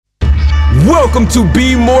Welcome to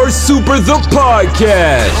Be More Super, the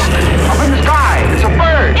podcast. Up in the sky, it's a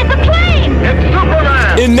bird. It's a plane. It's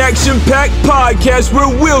Superman. An action-packed podcast where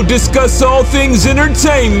we'll discuss all things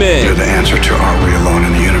entertainment. You're the answer to Are We Alone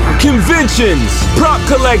in the Universe? Conventions, prop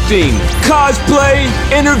collecting, cosplay,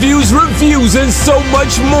 interviews, reviews, and so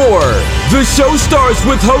much more. The show starts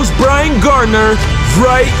with host Brian Gardner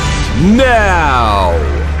right now.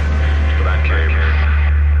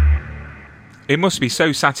 It must be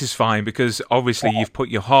so satisfying because obviously you've put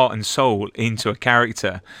your heart and soul into a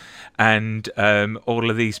character, and all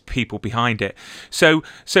of these people behind it. So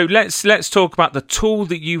let's talk about the tool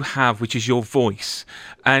that you have, which is your voice.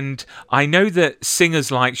 And I know that singers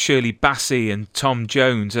like Shirley Bassey and Tom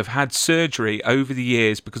Jones have had surgery over the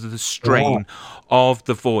years because of the strain of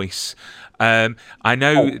the voice. I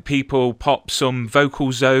know people pop some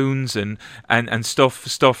vocal zones and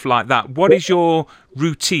stuff like that. What is your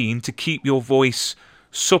routine to keep your voice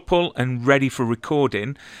supple and ready for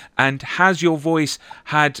recording? And has your voice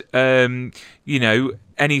had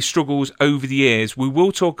any struggles over the years? We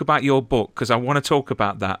will talk about your book because I want to talk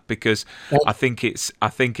about that because I think it's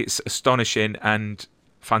astonishing and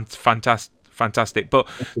fantastic. But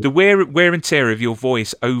the wear and tear of your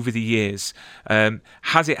voice over the years,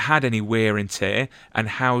 has it had any wear and tear? And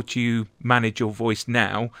how do you manage your voice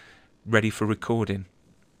now, ready for recording?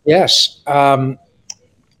 Yes.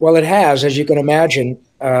 Well, it has, as you can imagine.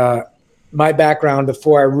 My background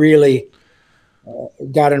before I really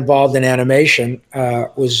got involved in animation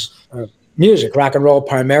was music, rock and roll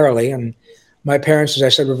primarily. And my parents, as I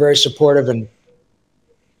said, were very supportive and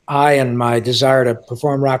my desire to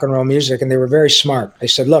perform rock and roll music, and they were very smart. They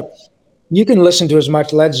said, look, you can listen to as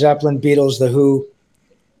much Led Zeppelin, Beatles, The Who,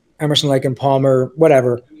 Emerson, Lake and Palmer,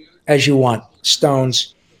 whatever, as you want,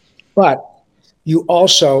 Stones, but you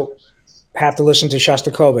also have to listen to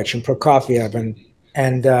Shostakovich and Prokofiev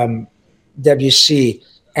and Debussy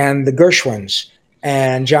and the Gershwins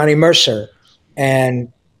and Johnny Mercer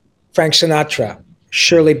and Frank Sinatra,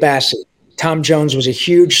 Shirley Bassey. Tom Jones was a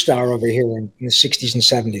huge star over here in the 60s and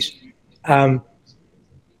 70s.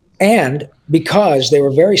 And because they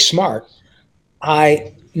were very smart,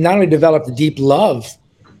 I not only developed a deep love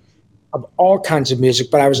of all kinds of music,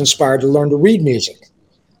 but I was inspired to learn to read music.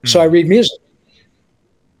 So I read music.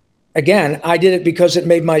 Again, I did it because it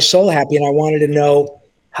made my soul happy, and I wanted to know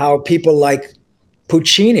how people like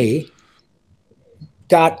Puccini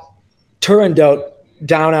got Turandot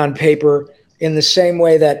down on paper in the same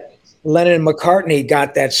way that Lennon and McCartney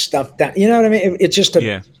got that stuff down. You know what I mean? It's just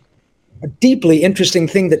a deeply interesting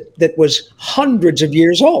thing that was hundreds of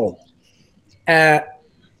years old. And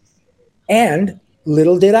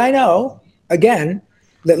little did I know, again,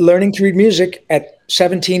 that learning to read music at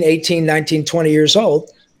 17, 18, 19, 20 years old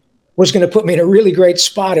was going to put me in a really great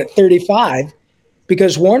spot at 35,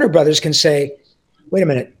 because Warner Brothers can say, wait a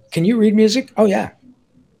minute, can you read music? Oh, yeah.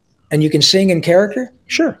 And you can sing in character?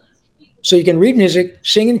 Sure. So you can read music,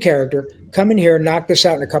 sing in character, come in here, knock this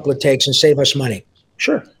out in a couple of takes and save us money.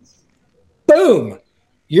 Sure. Boom.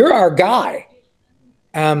 You're our guy.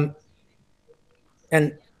 And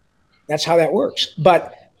that's how that works.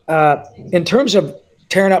 But in terms of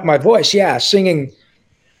tearing up my voice, singing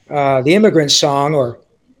the Immigrant Song or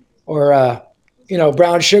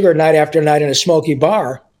Brown Sugar night after night in a smoky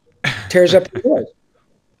bar tears up your voice.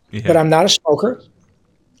 Yeah. But I'm not a smoker.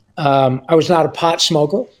 I was not a pot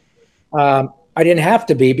smoker. I didn't have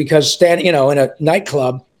to be, because standing, in a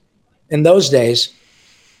nightclub in those days,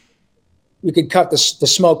 you could cut the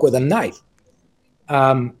smoke with a knife.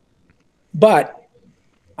 But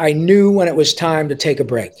I knew when it was time to take a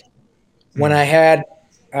break. When I had,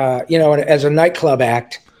 as a nightclub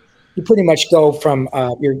act, you pretty much go from,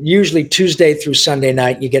 you're usually Tuesday through Sunday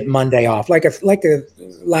night, you get Monday off, like a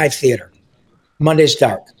live theater. Monday's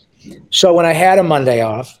dark. So when I had a Monday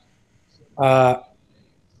off,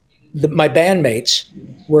 my bandmates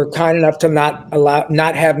were kind enough to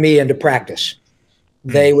not have me into practice.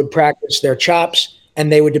 They would practice their chops, and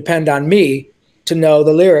they would depend on me to know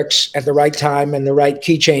the lyrics at the right time and the right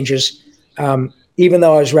key changes, even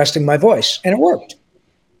though I was resting my voice, and it worked.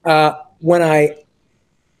 When I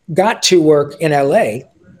got to work in LA,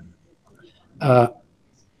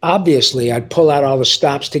 obviously I'd pull out all the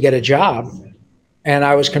stops to get a job, and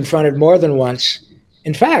I was confronted more than once.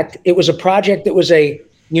 In fact, it was a project that was a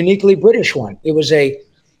uniquely British one. It was an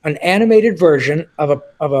animated version of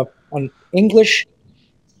an English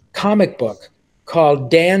comic book called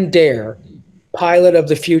Dan Dare, Pilot of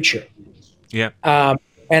the Future. Yeah. And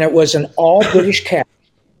it was an all British cast,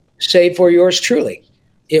 save for yours truly.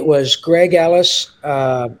 It was Greg Ellis,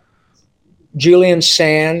 Julian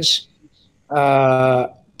Sands,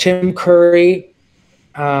 Tim Curry,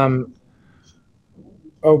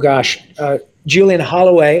 oh gosh, Julian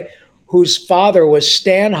Holloway, whose father was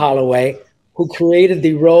Stan Holloway, who created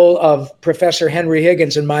the role of Professor Henry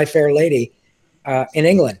Higgins in My Fair Lady in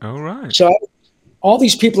England. All right. So all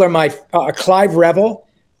these people are my Clive Revill,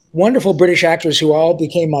 wonderful British actors who all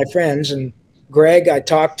became my friends. And Greg, I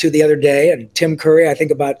talked to the other day, and Tim Curry, I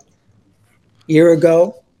think about a year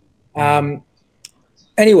ago.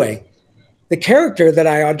 Anyway, the character that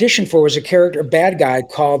I auditioned for was a bad guy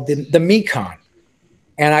called the Mekon.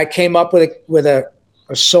 And I came up with a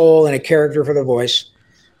soul and a character for the voice.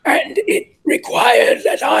 And it required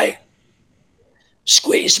that I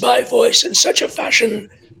squeezed my voice in such a fashion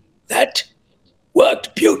that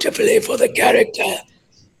worked beautifully for the character,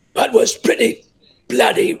 but was pretty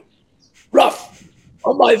bloody rough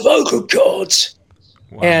on my vocal cords.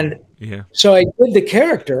 Wow. And so I did the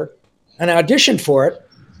character and I auditioned for it,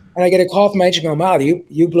 and I get a call from my agent going, "Wow,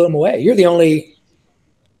 you blew him away. You're the only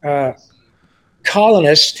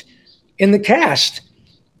colonist in the cast.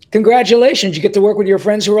 Congratulations, you get to work with your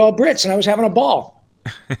friends who are all Brits." And I was having a ball.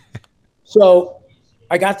 So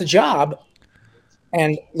I got the job.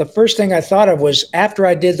 And the first thing I thought of was, after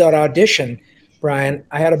I did that audition, Brian,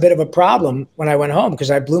 I had a bit of a problem when I went home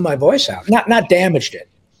because I blew my voice out. Not damaged it,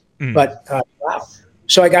 but wow.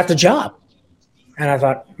 So I got the job. And I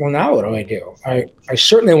thought, well, now what do I do? I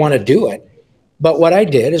certainly want to do it. But what I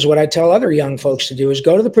did is what I tell other young folks to do is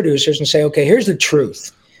go to the producers and say, okay, here's the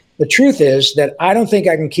truth. The truth is that I don't think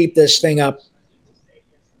I can keep this thing up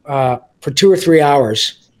for 2 or 3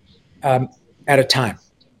 hours at a time.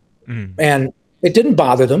 And it didn't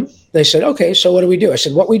bother them. They said, okay, so what do we do? I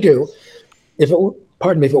said, what we do, if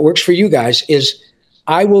it works for you guys, is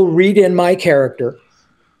I will read in my character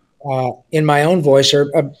in my own voice,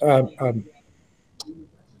 or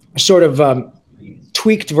a sort of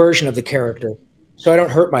tweaked version of the character, so I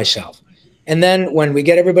don't hurt myself. And then when we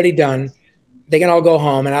get everybody done, they can all go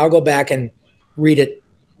home, and I'll go back and read it,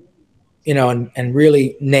 and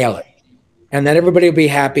really nail it. And then everybody will be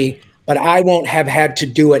happy, but I won't have had to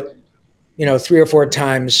do it, 3 or 4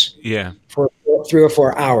 times for 3 or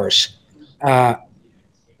 4 hours.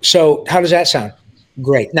 So how does that sound?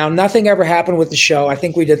 Great. Now, nothing ever happened with the show. I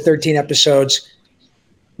think we did 13 episodes.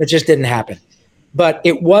 It just didn't happen. But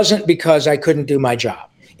it wasn't because I couldn't do my job.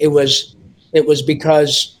 It was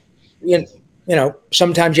because,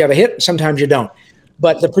 sometimes you have a hit, sometimes you don't.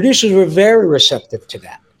 But the producers were very receptive to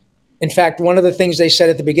that. In fact, one of the things they said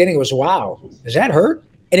at the beginning was, wow, does that hurt?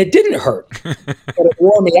 And it didn't hurt, but it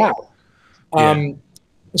wore me out.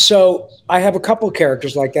 So I have a couple of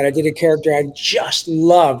characters like that. I did a character I just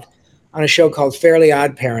loved on a show called Fairly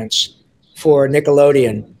Odd Parents for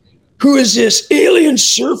Nickelodeon. Who is this alien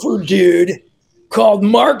surfer dude called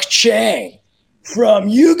Mark Chang from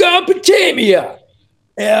Yugopatamia?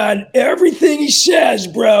 And everything he says,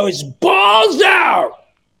 bro, is balls out.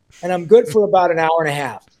 And I'm good for about an hour and a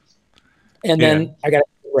half. And then I got to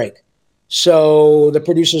take a break. So the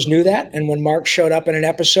producers knew that. And when Mark showed up in an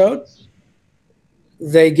episode,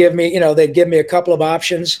 they'd give me a couple of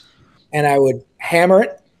options, and I would hammer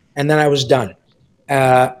it, and then I was done.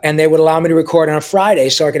 And they would allow me to record on a Friday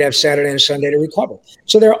so I could have Saturday and Sunday to recover.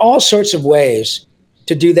 So there are all sorts of ways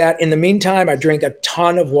to do that. In the meantime, I drink a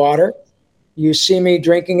ton of water. You see me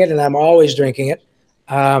drinking it, and I'm always drinking it.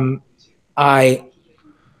 I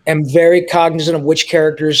am very cognizant of which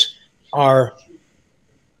characters are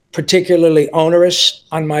particularly onerous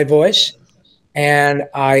on my voice, and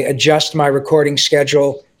I adjust my recording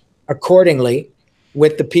schedule accordingly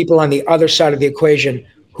with the people on the other side of the equation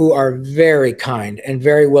who are very kind and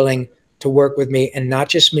very willing to work with me, and not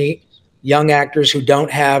just me, young actors who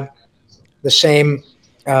don't have the same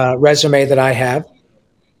resume that I have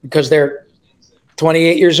because they're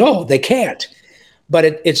 28 years old. They can't.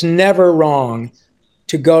 But it's never wrong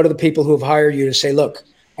to go to the people who have hired you to say, look,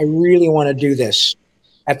 I really want to do this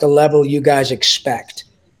at the level you guys expect.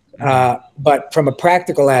 But from a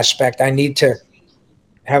practical aspect, I need to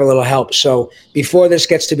have a little help. So before this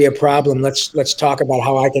gets to be a problem, let's talk about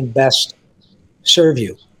how I can best serve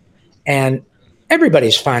you. And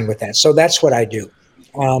everybody's fine with that. So that's what I do.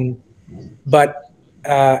 But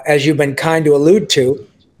as you've been kind to allude to,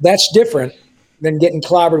 that's different than getting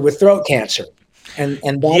clobbered with throat cancer. And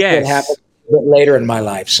that's what happened a bit later in my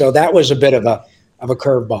life. So that was a bit of a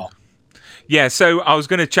curveball. Yeah, so I was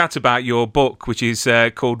going to chat about your book, which is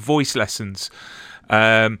called Voice Lessons,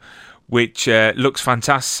 which looks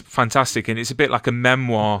fantastic, and it's a bit like a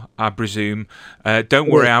memoir, I presume. Don't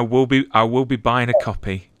worry, I will be buying a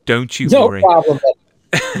copy. Don't you worry. No problem.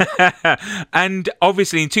 And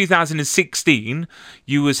obviously, in 2016,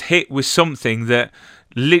 you was hit with something that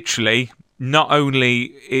literally not only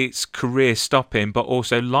its career stopping, but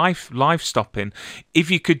also life stopping. If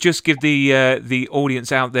you could just give the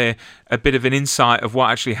audience out there a bit of an insight of what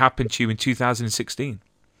actually happened to you in 2016.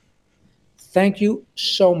 Thank you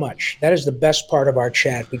so much. That is the best part of our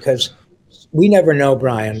chat, because we never know,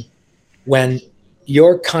 Brian, when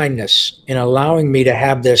your kindness in allowing me to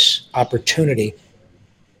have this opportunity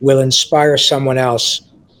will inspire someone else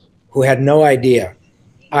who had no idea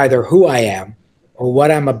either who I am or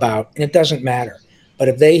what I'm about, and it doesn't matter. But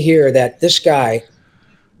if they hear that this guy,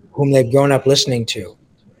 whom they've grown up listening to,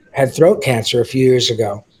 had throat cancer a few years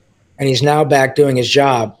ago, and he's now back doing his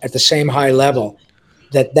job at the same high level,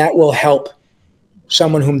 that will help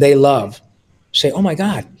someone whom they love say, oh my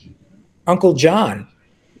God, Uncle John,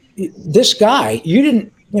 this guy, you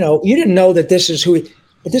didn't know that this is who he,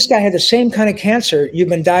 but this guy had the same kind of cancer you've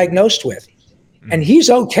been diagnosed with, and he's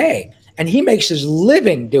okay, and he makes his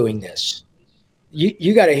living doing this.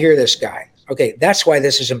 You got to hear this guy. Okay, that's why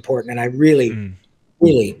this is important, and I really,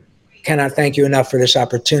 really cannot thank you enough for this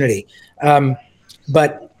opportunity.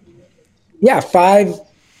 But yeah, five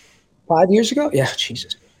years ago, yeah,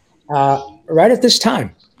 Jesus. Right at this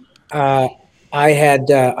time, I had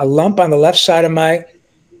a lump on the left side of my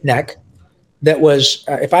neck that was,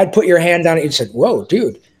 if I'd put your hand on it, you'd said, whoa,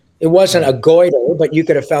 dude. It wasn't a goiter, but you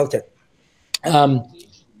could have felt it.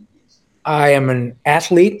 I am an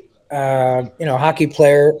athlete, hockey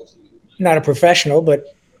player, not a professional,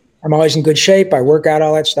 but I'm always in good shape. I work out,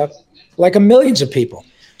 all that stuff, like millions of people.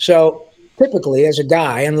 So typically as a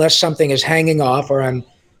guy, unless something is hanging off or I'm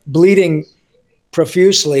bleeding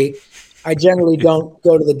profusely, I generally don't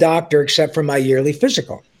go to the doctor except for my yearly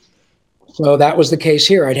physical. So that was the case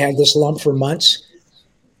here. I'd had this lump for months,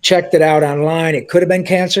 checked it out online. It could have been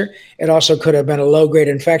cancer. It also could have been a low-grade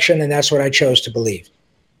infection, and that's what I chose to believe.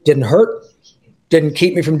 Didn't hurt, didn't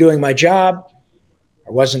keep me from doing my job.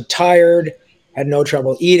 I wasn't tired, had no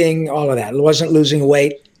trouble eating, all of that. I wasn't losing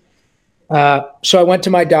weight. So I went to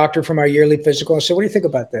my doctor for my yearly physical. I said, what do you think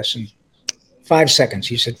about this? In 5 seconds,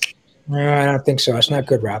 he said, no, I don't think so. It's not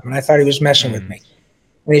good, Rob. And I thought he was messing with me.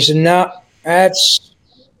 And he said, no, that's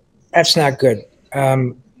not good.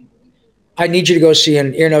 I need you to go see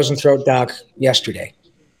an ear, nose, and throat doc yesterday.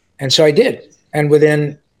 And so I did. And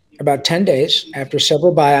within about 10 days, after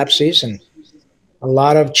several biopsies and a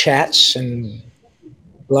lot of chats and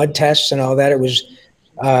blood tests and all that, it was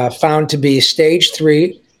found to be stage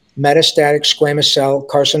 3 metastatic squamous cell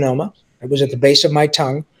carcinoma. It was at the base of my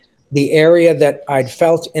tongue. The area that I'd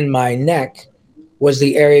felt in my neck was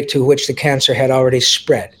the area to which the cancer had already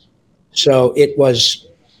spread. So it was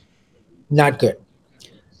not good.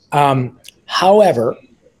 However,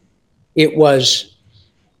 it was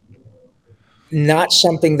not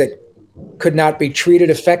something that could not be treated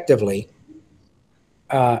effectively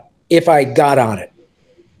if I got on it.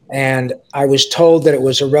 And I was told that it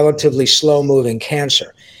was a relatively slow-moving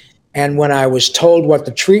cancer. And when I was told what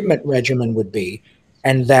the treatment regimen would be,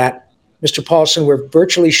 and that, Mr. Paulson, we're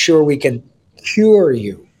virtually sure we can cure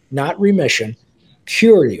you, not remission,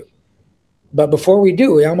 cure you. But before we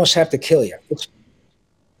do, we almost have to kill you.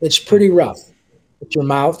 It's pretty rough. With your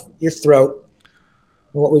mouth, your throat,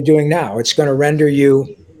 and what we're doing now. It's going to render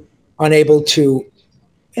you unable to,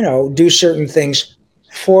 do certain things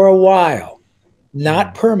for a while,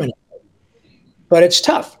 not permanently, but it's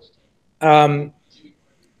tough. And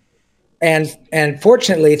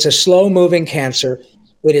fortunately, it's a slow-moving cancer.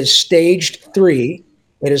 It is staged 3.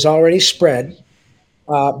 It has already spread,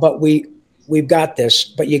 but we've got this.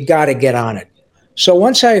 But you got to get on it. So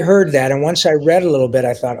once I heard that, and once I read a little bit,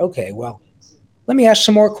 I thought, okay, well, let me ask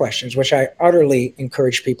some more questions, which I utterly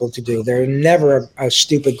encourage people to do. There's never a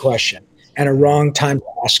stupid question and a wrong time to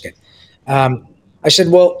ask it. I said,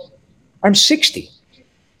 well, I'm 60.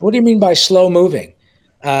 What do you mean by slow-moving?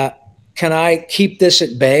 Can I keep this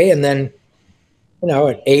at bay and then,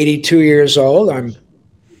 at 82 years old, I'm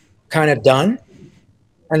kind of done?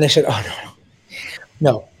 And they said, oh,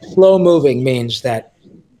 no. Slow moving means that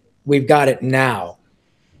we've got it now.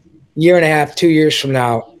 Year and a half, 2 years from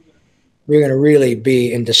now, you're going to really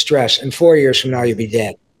be in distress. And 4 years from now, you'll be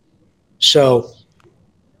dead. So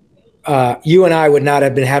you and I would not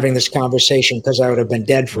have been having this conversation because I would have been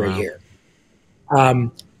dead for a year.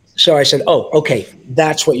 So I said, oh, okay,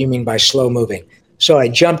 that's what you mean by slow moving. So I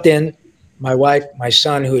jumped in. My wife, my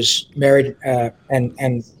son, who's married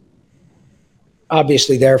and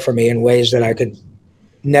obviously there for me in ways that I could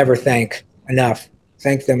never thank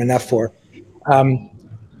them enough for.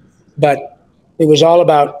 But it was all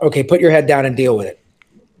about, okay, put your head down and deal with it.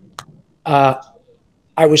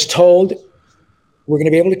 I was told, we're going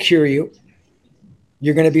to be able to cure you.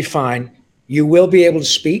 You're going to be fine. You will be able to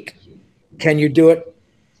speak. Can you do it?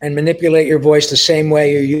 and manipulate your voice the same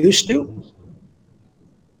way you're used to?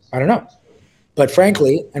 I don't know. But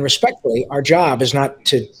frankly and respectfully, our job is not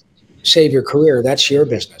to save your career. That's your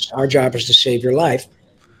business. Our job is to save your life.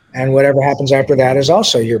 And whatever happens after that is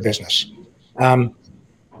also your business. And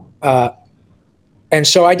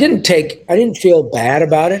so I didn't feel bad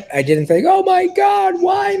about it. I didn't think, oh my God,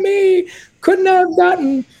 why me? Couldn't I have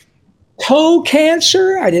gotten toe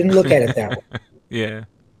cancer? I didn't look at it that way. Yeah.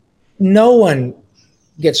 No one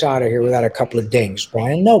gets out of here without a couple of dings,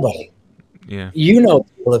 Brian. Nobody. Yeah. You know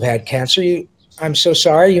people have had cancer. I'm so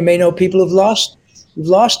sorry. You may know people who've lost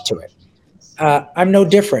to it. I'm no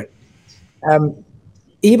different.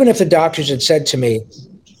 Even if the doctors had said to me,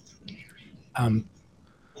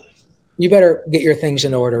 you better get your things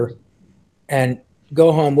in order and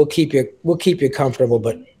go home. We'll keep you comfortable,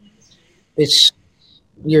 but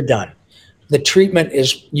you're done. The treatment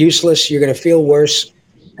is useless. You're going to feel worse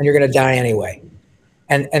and you're going to die anyway.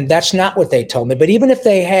 And that's not what they told me. But even if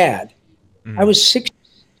they had, I was 60.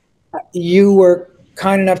 You were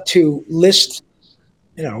kind enough to list,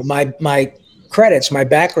 my credits, my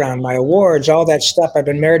background, my awards, all that stuff. I've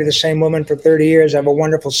been married to the same woman for 30 years. I have a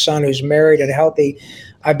wonderful son who's married and healthy.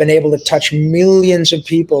 I've been able to touch millions of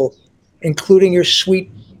people, including your sweet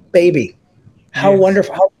baby. How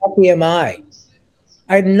wonderful, how happy am I?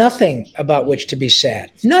 I had nothing about which to be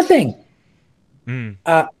sad. Nothing.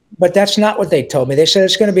 But that's not what they told me. They said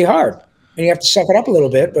it's going to be hard and you have to suck it up a little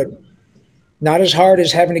bit, but not as hard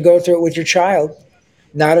as having to go through it with your child.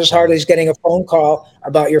 Not as hard as getting a phone call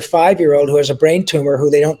about your 5-year-old who has a brain tumor who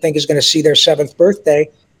they don't think is going to see their 7th birthday.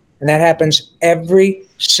 And that happens every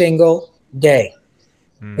single day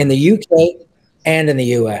in the UK and in the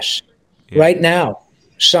US. Yeah. Right now,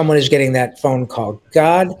 someone is getting that phone call.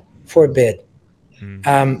 God forbid.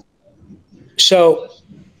 So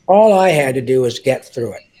all I had to do was get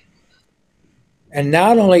through it. And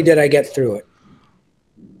not only did I get through it,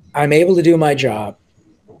 I'm able to do my job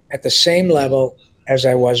at the same level as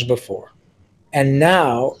I was before. And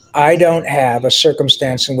now I don't have a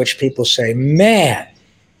circumstance in which people say, man,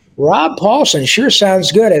 Rob Paulsen sure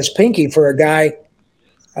sounds good as Pinky for a guy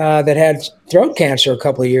that had throat cancer a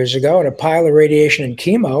couple of years ago and a pile of radiation and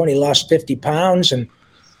chemo, and he lost 50 pounds and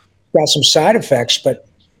got some side effects. But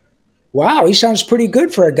wow, he sounds pretty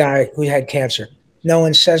good for a guy who had cancer. No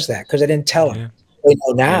one says that because I didn't tell them. They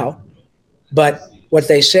know now. But what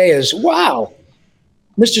they say is, wow,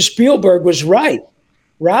 Mr. Spielberg was right.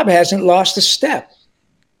 Rob hasn't lost a step.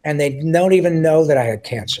 And they don't even know that I had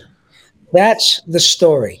cancer. That's the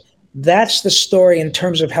story. That's the story in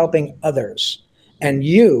terms of helping others. And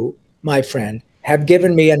you, my friend, have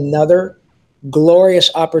given me another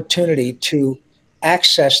glorious opportunity to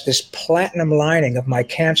access this platinum lining of my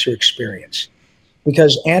cancer experience.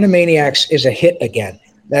 Because Animaniacs is a hit again.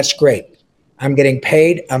 That's great. I'm getting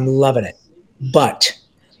paid. I'm loving it. But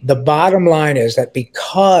the bottom line is that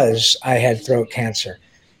because I had throat cancer,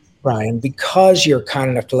 Brian, because you're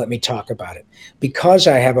kind enough to let me talk about it, because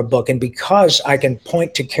I have a book, and because I can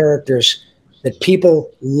point to characters that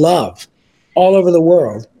people love all over the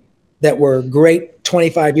world that were great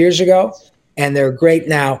 25 years ago, and they're great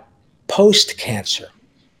now post-cancer.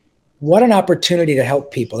 What an opportunity to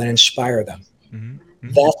help people and inspire them.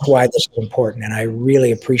 That's why this is important, and I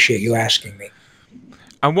really appreciate you asking me.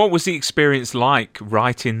 And what was the experience like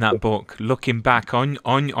writing that book, looking back on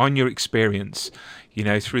your experience,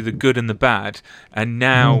 through the good and the bad, and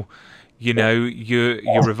now, you're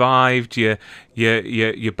revived, you're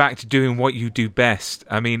back to doing what you do best.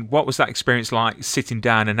 I mean, what was that experience like, sitting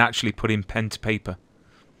down and actually putting pen to paper?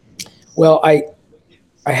 Well, I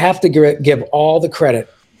have to give all the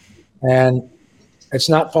credit, and it's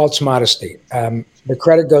not false modesty. The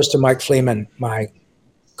credit goes to Mike Fleeman, my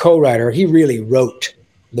co-writer. He really wrote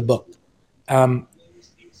the book. I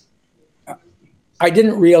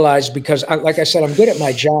didn't realize because, like I said, I'm good at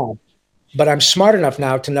my job, but I'm smart enough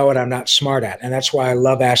now to know what I'm not smart at. And that's why I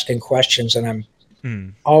love asking questions. And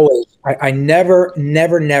I'm always, I never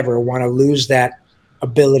want to lose that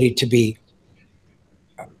ability to be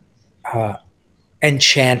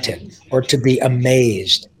enchanted or to be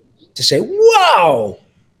amazed, to say, wow,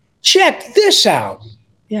 check this out.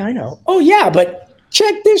 Yeah, I know. Oh, yeah, but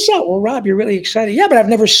check this out. Well, Rob, you're really excited. Yeah, but I've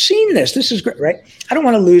never seen this. This is great, right? I don't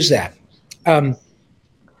want to lose that.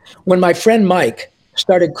 When my friend Mike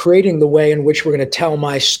started creating the way in which we're going to tell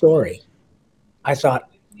my story, I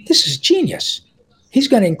thought, this is genius. He's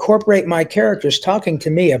going to incorporate my characters talking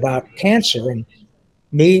to me about cancer and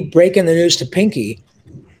me breaking the news to Pinky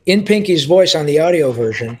in Pinky's voice on the audio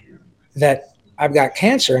version that I've got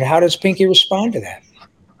cancer. And how does Pinky respond to that?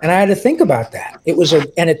 And I had to think about that.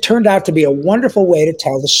 And it turned out to be a wonderful way to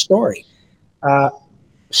tell the story.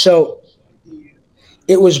 So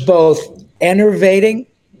it was both enervating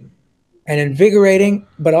and invigorating,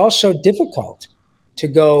 but also difficult to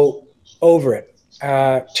go over it,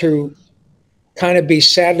 to kind of be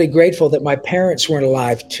sadly grateful that my parents weren't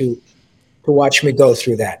alive to watch me go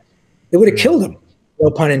through that. It would have killed them, no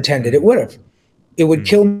pun intended. It would have. It would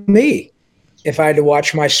kill me if I had to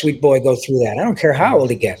watch my sweet boy go through that. I don't care how old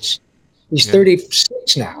he gets. He's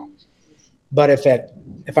 36 now. But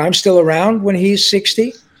if I'm still around when he's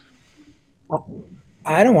 60,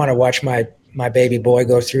 I don't want to watch my baby boy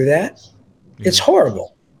go through that. It's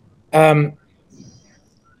horrible. And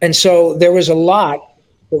so there was a lot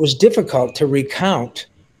that was difficult to recount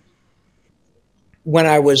when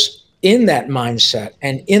I was in that mindset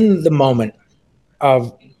and in the moment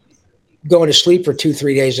of going to sleep for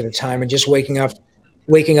 2-3 days at a time and just waking up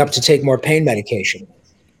to take more pain medication.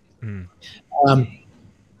 And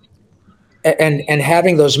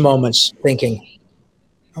having those moments thinking,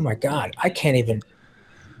 oh my God, I can't even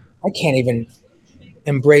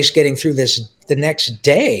embrace getting through this the next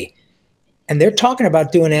day. And they're talking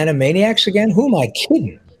about doing Animaniacs again. Who am I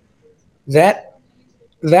kidding? That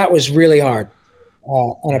was really hard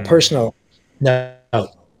on a personal note.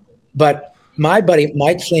 But my buddy,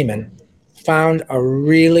 Mike Fleeman, found a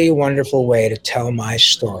really wonderful way to tell my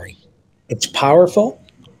story. It's powerful.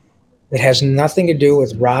 It has nothing to do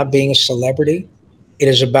with Rob being a celebrity. It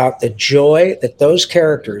is about the joy that those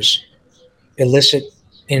characters elicit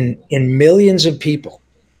in millions of people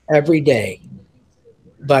every day.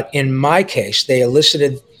 But in my case, they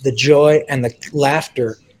elicited the joy and the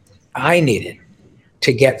laughter I needed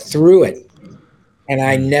to get through it. And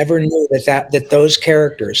I never knew that those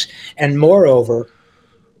characters, and moreover,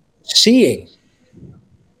 seeing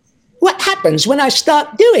what happens when I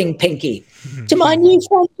start doing Pinky to my new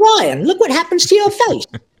friend Brian. Look what happens to your face.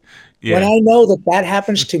 When I know that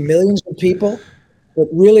happens to millions of people, it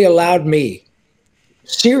really allowed me,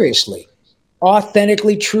 seriously,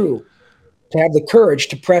 authentically true, to have the courage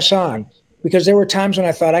to press on. Because there were times when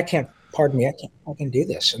I thought, I can do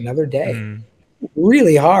this another day.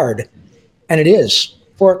 Really hard. And it is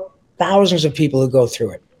for thousands of people who go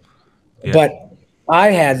through it. Yeah. But I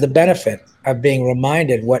had the benefit of being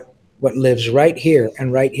reminded what lives right here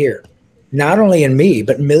and right here, not only in me,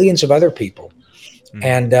 but millions of other people.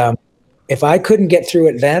 And if I couldn't get through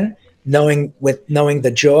it then, knowing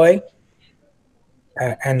the joy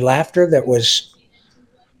and laughter that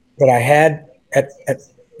I had at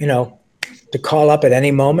to call up at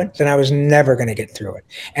any moment, then I was never going to get through it.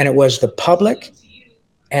 And it was the public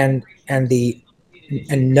and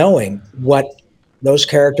knowing what those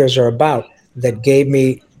characters are about that gave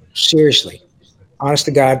me, seriously, honest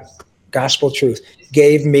to God, gospel truth,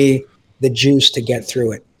 gave me the juice to get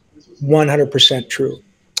through it. 100% true.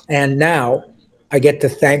 And now I get to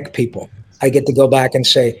thank people. I get to go back and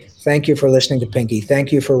say, thank you for listening to Pinky.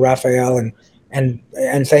 Thank you for Raphael and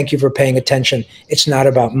thank you for paying attention. It's not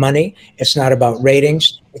about money. It's not about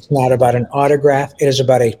ratings. It's not about an autograph. It is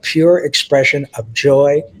about a pure expression of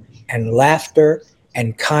joy and laughter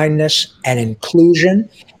and kindness and inclusion.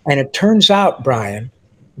 And it turns out, Brian,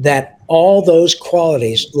 that all those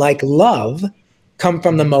qualities, like love, come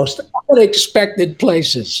from the most unexpected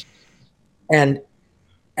places. And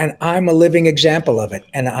I'm a living example of it.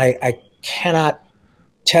 And I cannot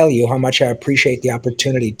tell you how much I appreciate the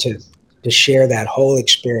opportunity to share that whole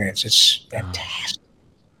experience. It's fantastic.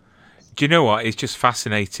 Do you know what? It's just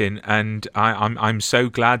fascinating, and I'm so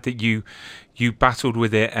glad that you battled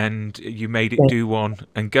with it and you made it do on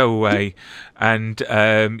and go away. And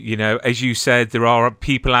as you said, there are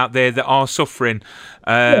people out there that are suffering.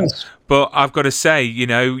 Yes. But I've got to say,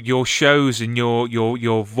 your shows and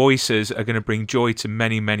your voices are going to bring joy to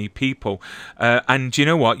many, many people. And you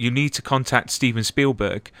know what? You need to contact Steven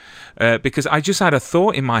Spielberg because I just had a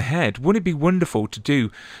thought in my head. Wouldn't it be wonderful to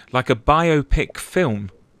do like a biopic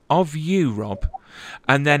film of you, Rob,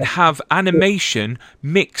 and then have animation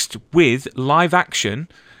mixed with live action,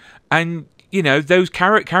 and those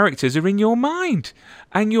characters are in your mind,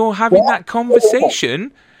 and you're having that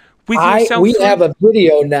conversation with yourself. We have a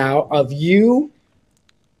video now of you,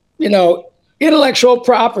 intellectual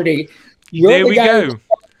property. There we go.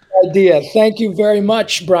 Idea. Thank you very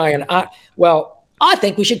much, Brian. I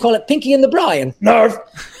think we should call it Pinky and the Brian. Nerve.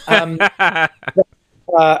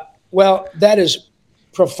 Well, that is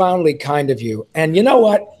profoundly kind of you. And you know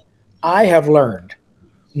what? I have learned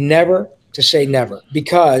never to say never,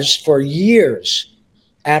 because for years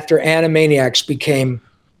after Animaniacs became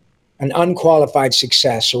an unqualified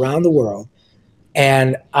success around the world,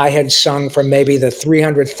 and I had sung for maybe the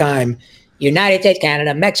 300th time, United States,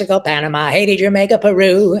 Canada, Mexico, Panama, Haiti, Jamaica,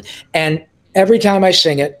 Peru. And every time I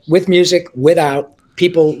sing it, with music, without,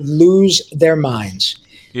 people lose their minds.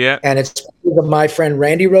 Yeah. And it's my friend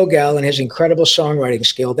Randy Rogel and his incredible songwriting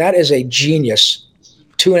skill. That is a genius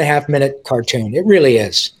 2.5-minute cartoon. It really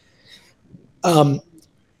is.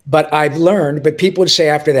 But I've learned, but people would say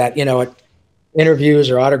after that, at interviews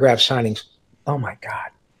or autograph signings, oh my God,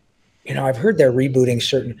 I've heard they're rebooting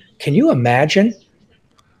certain. Can you imagine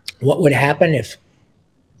what would happen if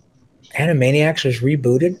Animaniacs was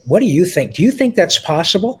rebooted? What do you think? Do you think that's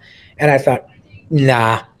possible? And I thought,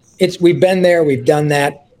 nah, we've been there, we've done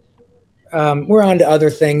that. We're on to other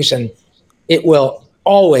things, and it will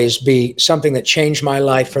always be something that changed my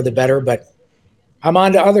life for the better, but I'm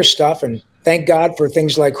on to other stuff, and thank God for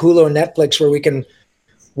things like Hulu and Netflix where we can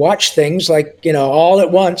watch things like, all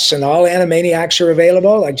at once, and all Animaniacs are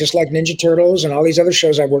available, just like Ninja Turtles and all these other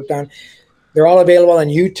shows I've worked on. They're all available on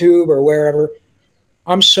YouTube or wherever.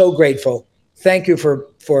 I'm so grateful. Thank you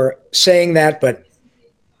for saying that, but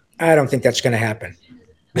I don't think that's going to happen.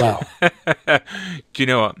 Wow. Do you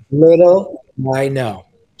know what? Little I know.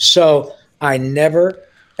 So I never,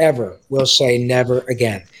 ever will say never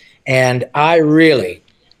again. And I really,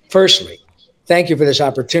 firstly, thank you for this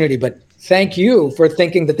opportunity, but thank you for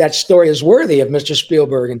thinking that story is worthy of Mr.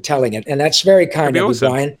 Spielberg and telling it. And that's very kind of you,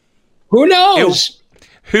 Brian. Who knows?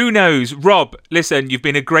 Who knows? Rob, listen, you've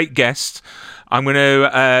been a great guest. I'm going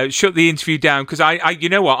to shut the interview down because you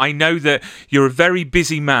know what? I know that you're a very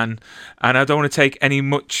busy man and I don't want to take any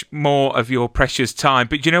much more of your precious time.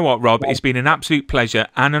 But you know what, Rob? It's been an absolute pleasure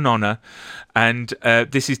and an honour. And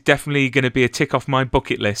this is definitely going to be a tick off my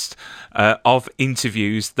bucket list of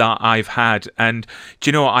interviews that I've had. And do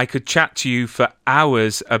you know what? I could chat to you for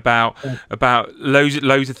hours about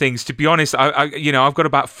loads of things. To be honest, I've got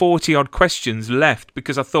about 40 odd questions left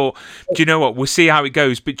because I thought, do you know what? We'll see how it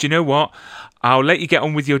goes. But do you know what? I'll let you get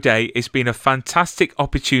on with your day. It's been a fantastic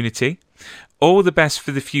opportunity. All the best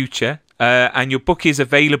for the future. And your book is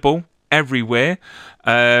available everywhere.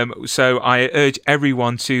 So I urge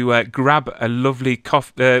everyone to grab a lovely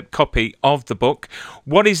copy of the book.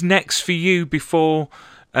 What is next for you before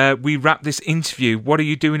we wrap this interview? What are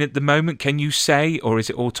you doing at the moment? Can you say, or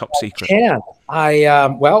is it all top secret? Yeah,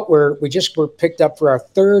 we just were picked up for our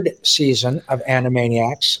third season of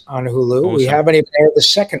Animaniacs on Hulu. Awesome. We haven't even aired the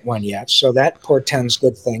second one yet, so that portends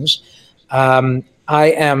good things. I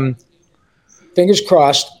am, fingers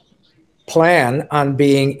crossed, plan on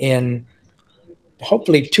being in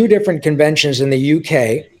hopefully 2 different conventions in the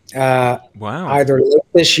UK. Wow. Either late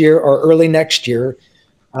this year or early next year,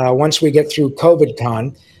 once we get through COVID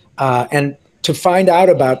Con. And to find out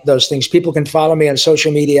about those things, people can follow me on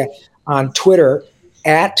social media on Twitter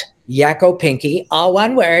at Yakko Pinky, all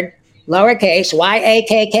one word, lowercase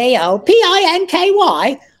YAKKO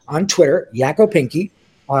PINKY on Twitter, Yakko Pinky.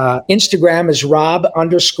 Instagram is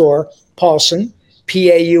Rob_Paulsen, PAULSEN.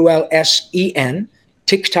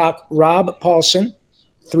 TikTok, Rob Paulsen,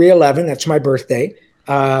 311. That's my birthday.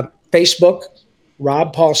 Facebook,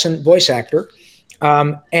 Rob Paulsen, voice actor.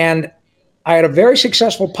 And I had a very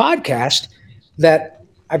successful podcast that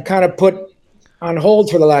I've kind of put on hold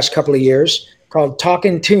for the last couple of years called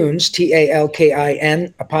Talkin' Tunes,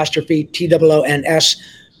 TALKIN 'TOONS.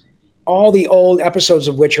 All the old episodes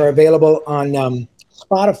of which are available on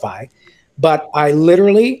Spotify. But I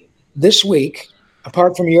literally, this week,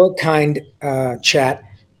 apart from your kind chat,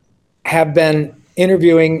 have been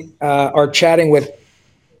interviewing or chatting with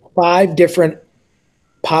 5 different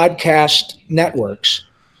podcast networks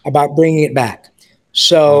about bringing it back.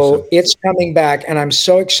 So awesome. It's coming back, and I'm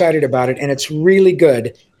so excited about it. And it's really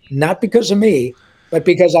good, not because of me, but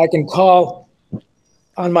because I can call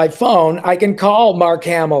on my phone. I can call Mark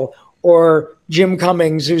Hamill or Jim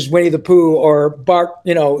Cummings, who's Winnie the Pooh, or Bart,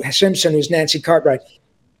 Simpson, who's Nancy Cartwright.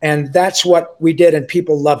 And that's what we did, and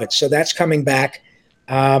people love it. So that's coming back.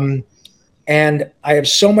 And I have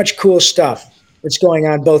so much cool stuff that's going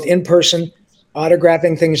on, both in person,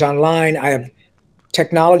 autographing things online. I have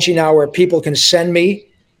technology now where people can send me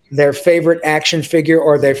their favorite action figure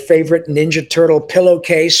or their favorite Ninja Turtle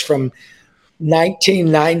pillowcase from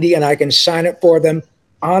 1990, and I can sign it for them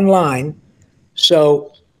online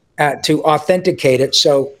so to authenticate it.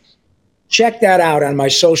 So check that out on my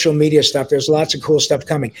social media stuff. There's lots of cool stuff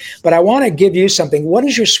coming. But I want to give you something. What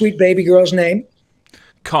is your sweet baby girl's name?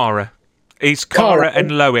 Cara. It's Cara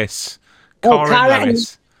and Lois. Cara and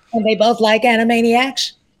Lois. And they both like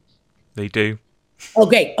Animaniacs? They do.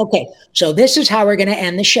 Okay. So this is how we're going to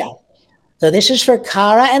end the show. So this is for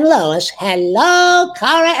Cara and Lois. Hello,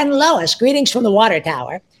 Cara and Lois. Greetings from the water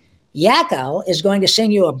tower. Yakko is going to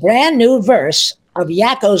sing you a brand new verse of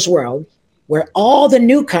Yakko's World, where all the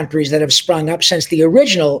new countries that have sprung up since the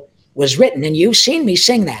original was written, and you've seen me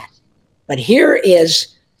sing that. But here is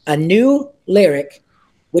a new lyric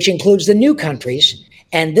which includes the new countries.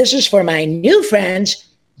 And this is for my new friends,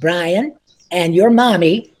 Brian and your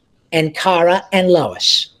mommy, and Cara and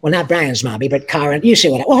Lois. Well, not Brian's mommy, but Cara. You see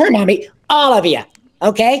what? Well, her mommy. All of you.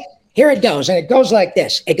 Okay. Here it goes, and it goes like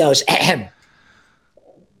this. It goes, ahem.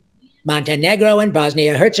 Montenegro and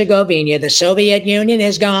Bosnia, Herzegovina, the Soviet Union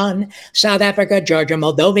is gone. South Africa, Georgia,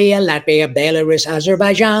 Moldova, Latvia, Belarus,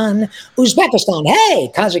 Azerbaijan, Uzbekistan,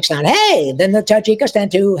 hey, Kazakhstan, hey, then the Tajikistan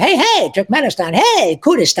too, hey, Turkmenistan, hey,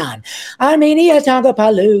 Kurdistan, Armenia, Tonga,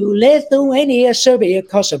 Palau, Lithuania, Serbia,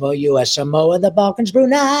 Kosovo, US Samoa, the Balkans,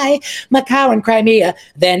 Brunei, Macau and Crimea,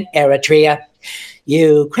 then Eritrea,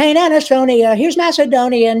 Ukraine and Estonia, here's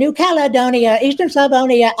Macedonia, New Caledonia, Eastern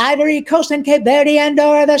Slavonia, Ivory Coast and Cape Verde,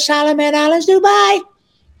 Andorra, the Solomon Islands, Dubai.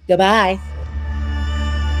 Goodbye.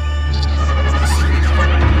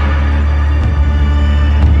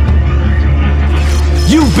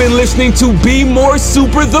 You've been listening to Be More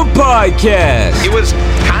Super, the podcast. It was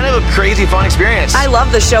kind of a crazy, fun experience. I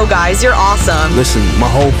love the show, guys. You're awesome. Listen, my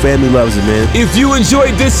whole family loves it, man. If you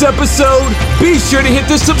enjoyed this episode, be sure to hit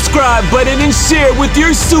the subscribe button and share with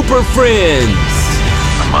your super friends.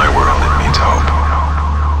 In my world, it means hope.